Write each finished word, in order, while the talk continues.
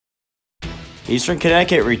Eastern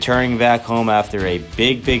Connecticut returning back home after a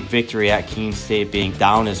big victory at Keene State, being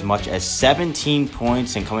down as much as 17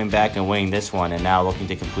 points and coming back and winning this one, and now looking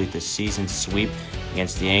to complete the season sweep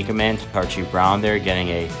against the Anchorman. Archie Brown there getting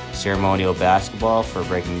a ceremonial basketball for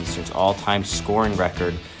breaking Eastern's all-time scoring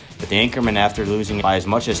record. But the Anchorman, after losing by as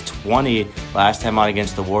much as 20 last time out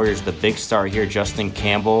against the Warriors, the big start here, Justin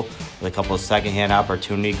Campbell, with a couple of second-hand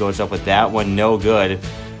opportunity, goes up with that one, no good.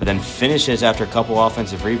 But then finishes after a couple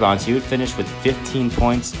offensive rebounds. He would finish with 15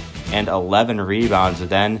 points and 11 rebounds. And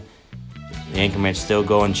then the Anchorman still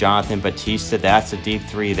going, Jonathan Batista. That's a deep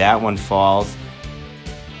three. That one falls.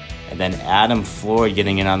 And then Adam Floyd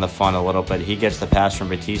getting in on the fun a little bit. He gets the pass from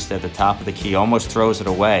Batista at the top of the key, almost throws it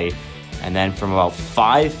away. And then from about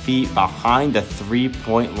 5 feet behind the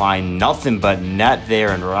three-point line, nothing but net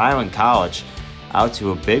there in Rhode Island College. Out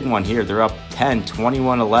to a big one here. They're up 10,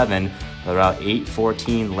 21-11. About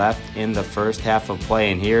 8:14 left in the first half of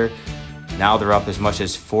play, and here now they're up as much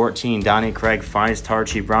as 14. Donnie Craig finds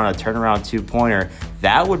Tarchie Brown, a turnaround two-pointer.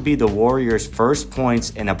 That would be the Warriors' first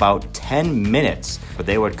points in about 10 minutes, but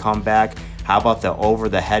they would come back. How about the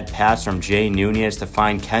over-the-head pass from Jay Nunez to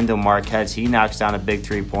find Kendall Marquez? He knocks down a big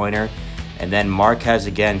three-pointer, and then Marquez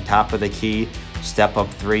again, top of the key, step-up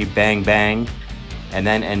three, bang, bang. And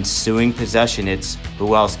then ensuing possession, it's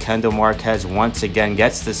who else? Kendall Marquez once again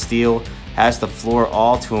gets the steal, has the floor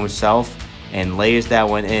all to himself, and lays that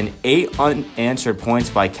one in. 8 unanswered points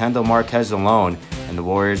by Kendall Marquez alone, and the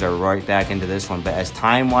Warriors are right back into this one. But as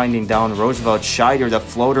time winding down, Roosevelt Scheider, the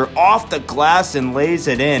floater, off the glass and lays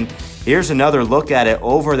it in. Here's another look at it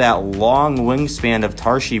over that long wingspan of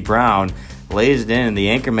Tarchie Brown. Lays it in, and the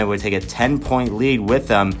Anchorman would take a 10-point lead with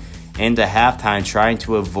them into halftime, trying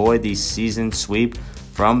to avoid the season sweep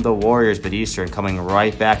from the Warriors. But Eastern coming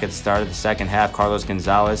right back at the start of the second half. Carlos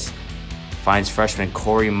Gonzalez finds freshman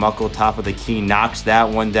Corey Muckle, top of the key, knocks that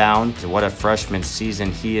one down. What a freshman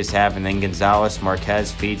season he is having. Then Gonzalez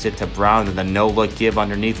Marquez feeds it to Brown, and the no-look give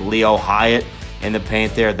underneath Leo Hyatt in the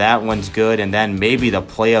paint there. That one's good, and then maybe the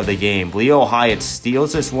play of the game. Leo Hyatt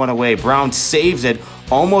steals this one away. Brown saves it,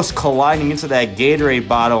 almost colliding into that Gatorade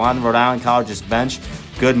bottle on Rhode Island College's bench.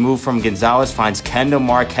 Good move from Gonzalez, finds Kendall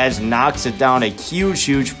Marquez, knocks it down. A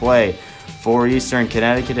huge play for Eastern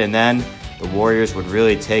Connecticut, and then the Warriors would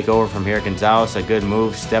really take over from here. Gonzalez, a good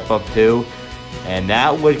move, step up two, and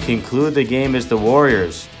that would conclude the game as the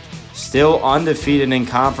Warriors, still undefeated in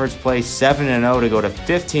conference play, 7-0 to go to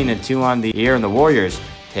 15-2 on the year, and the Warriors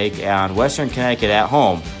take on Western Connecticut at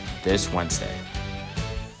home this Wednesday.